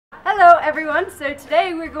Hello everyone, so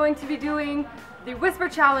today we're going to be doing the Whisper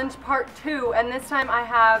Challenge Part 2, and this time I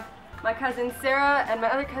have my cousin Sarah and my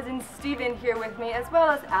other cousin Steven here with me, as well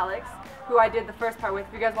as Alex, who I did the first part with.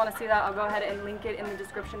 If you guys want to see that, I'll go ahead and link it in the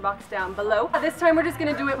description box down below. This time we're just going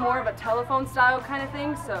to do it more of a telephone style kind of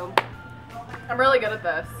thing, so I'm really good at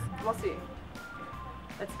this. we'll see.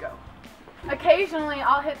 Let's go. Occasionally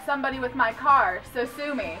I'll hit somebody with my car, so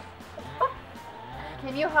sue me.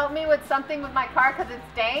 Can you help me with something with my car because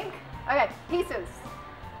it's dank? Okay, pieces.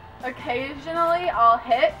 Occasionally I'll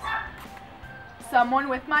hit someone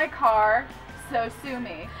with my car, so sue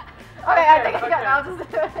me. Okay, I think I got it. I'll just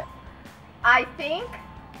do it. I think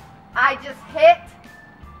I just hit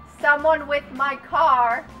someone with my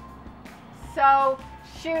car, so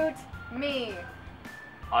shoot me.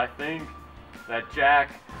 I think that Jack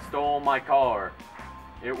stole my car.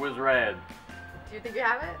 It was red. Do you think you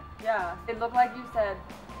have it? Yeah, it looked like you said,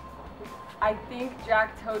 I think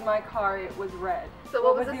Jack towed my car, it was red. So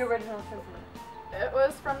what what was was the original sentiment? It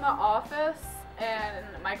was from The Office, and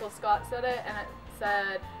Michael Scott said it, and it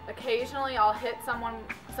said, occasionally I'll hit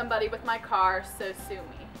somebody with my car, so sue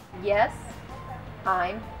me. Yes,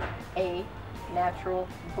 I'm a natural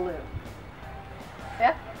blue.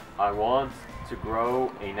 Yeah? I want to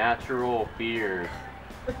grow a natural beard.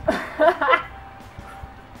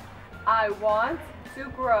 I want to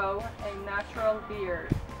grow a natural beard.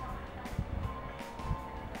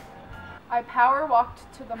 I power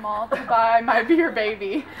walked to the mall to buy my beer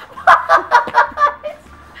baby.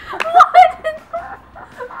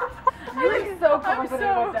 I'm so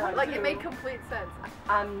confident with that. Like, too. it made complete sense.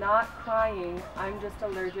 I'm not crying, I'm just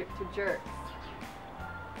allergic to jerks.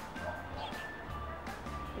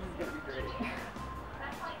 This is gonna be great.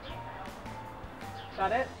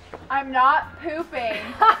 Got it? I'm not pooping.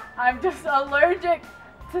 I'm just allergic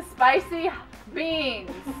to spicy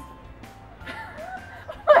beans.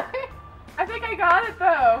 I think I got it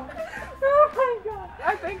though. Oh my god.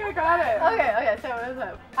 I think I got it. Okay, so what is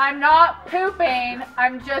it? I'm not pooping.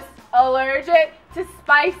 I'm just allergic to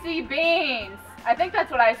spicy beans. I think that's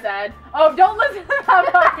what I said. Oh, don't listen to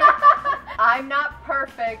that. I'm not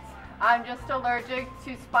perfect. I'm just allergic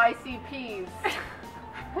to spicy peas.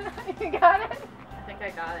 You got it? I think I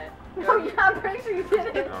got it. No, yeah, I'm pretty sure you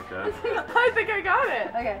did it. Okay. I think I got it.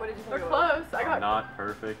 Okay. What did you think? We're it was? close. I I'm got. not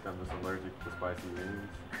perfect. I'm just allergic to spicy beans.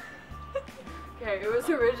 Okay, it was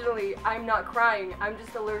originally, I'm not crying, I'm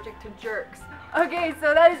just allergic to jerks. Okay,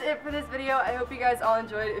 so that is it for this video. I hope you guys all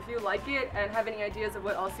enjoyed it. If you like it and have any ideas of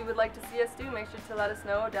what else you would like to see us do, make sure to let us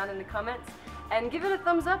know down in the comments. And give it a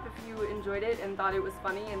thumbs up if you enjoyed it and thought it was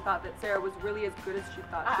funny and thought that Sarah was really as good as she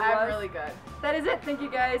thought she was. I'm really good. That is it. Thank you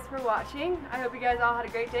guys for watching. I hope you guys all had a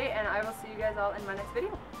great day, and I will see you guys all in my next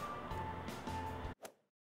video.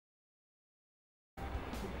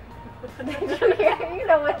 You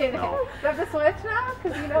know what it is. No. Do I have to switch now?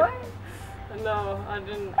 Because you know it? No, I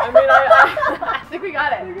didn't. I mean, I I think we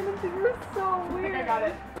got it. You're gonna think we're so I weird. think I got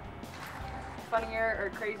it. Funnier or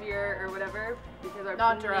crazier or whatever, because our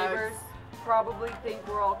Not drugs. neighbors probably think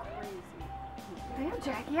we're all crazy. Damn,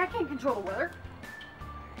 Jackie, I can't control the weather.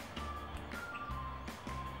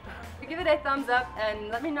 Give it a thumbs up and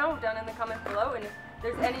let me know down in the comments below, and if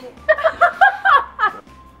there's any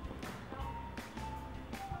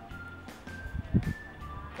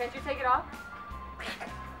Can't you take it off?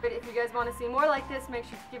 But if you guys want to see more like this, make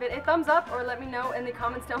sure to give it a thumbs up or let me know in the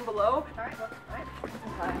comments down below. Alright, well,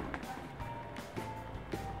 alright.